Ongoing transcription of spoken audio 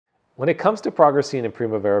When it comes to progressing in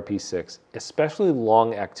Primavera P6, especially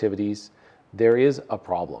long activities, there is a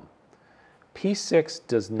problem. P6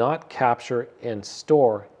 does not capture and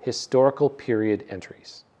store historical period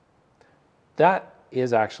entries. That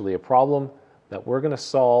is actually a problem that we're going to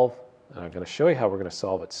solve, and I'm going to show you how we're going to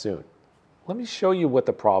solve it soon. Let me show you what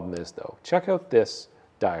the problem is though. Check out this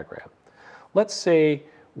diagram. Let's say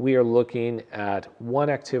we are looking at one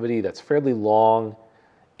activity that's fairly long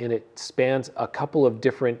and it spans a couple of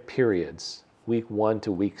different periods, week 1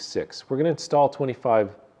 to week 6. We're going to install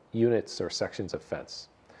 25 units or sections of fence.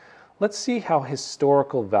 Let's see how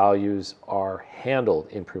historical values are handled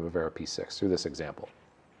in Primavera P6 through this example.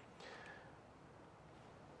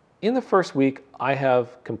 In the first week, I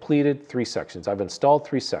have completed 3 sections. I've installed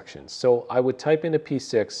 3 sections. So I would type into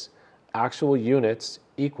P6 actual units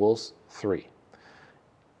equals 3.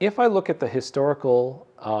 If I look at the historical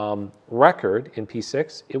record in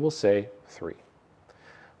P6, it will say 3.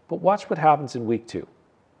 But watch what happens in week 2.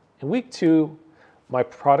 In week 2, my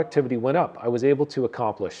productivity went up. I was able to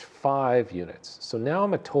accomplish 5 units. So now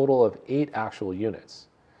I'm a total of 8 actual units.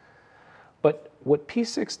 But what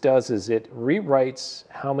P6 does is it rewrites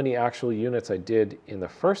how many actual units I did in the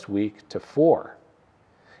first week to 4.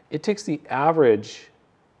 It takes the average,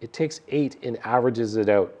 it takes 8 and averages it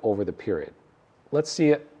out over the period. Let's see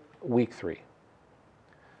it week 3.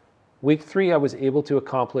 Week 3, I was able to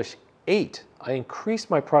accomplish 8. I increased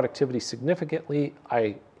my productivity significantly.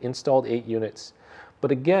 I installed 8 units.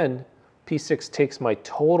 But again, P6 takes my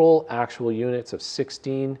total actual units of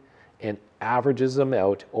 16 and averages them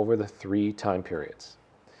out over the 3 time periods.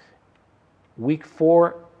 Week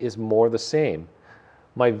 4 is more the same.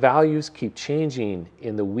 My values keep changing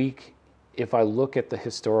in the week if I look at the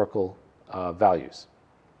historical values.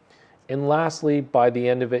 And lastly, by the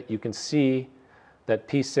end of it, you can see that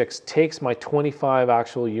P6 takes my 25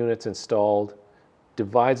 actual units installed,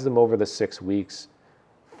 divides them over the 6 weeks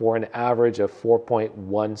for an average of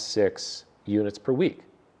 4.16 units per week.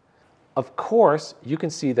 Of course, you can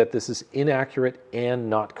see that this is inaccurate and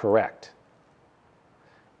not correct.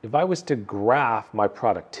 If I was to graph my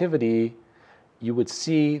productivity, you would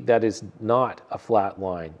see that is not a flat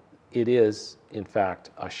line. It is, in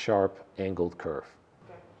fact, a sharp angled curve.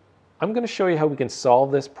 I'm going to show you how we can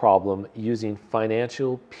solve this problem using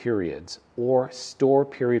financial periods or store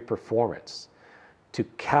period performance to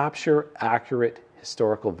capture accurate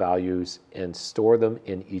historical values and store them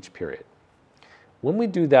in each period. When we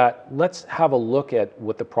do that, let's have a look at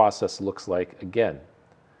what the process looks like again.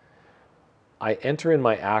 I enter in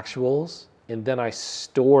my actuals and then I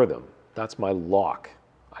store them. That's my lock.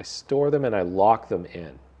 I store them and I lock them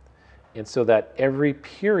in. And so that every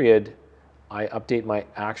period I update my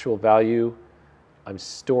actual value, I'm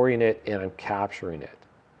storing it and I'm capturing it.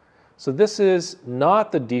 So this is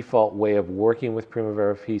not the default way of working with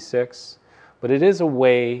Primavera P6, but it is a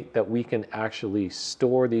way that we can actually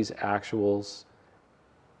store these actuals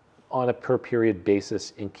on a per period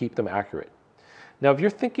basis and keep them accurate. Now, if you're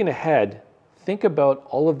thinking ahead, think about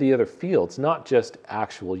all of the other fields, not just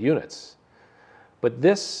actual units. But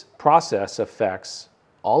this process affects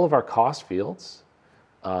all of our cost fields,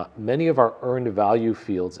 many of our earned value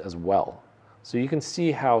fields as well. So you can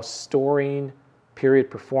see how storing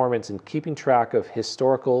period performance and keeping track of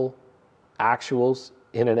historical actuals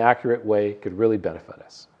in an accurate way could really benefit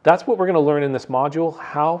us. That's what we're going to learn in this module,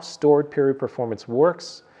 how stored period performance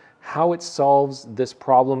works, how it solves this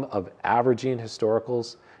problem of averaging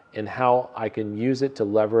historicals, and how I can use it to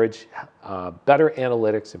leverage better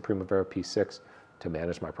analytics in Primavera P6 to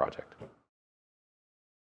manage my project.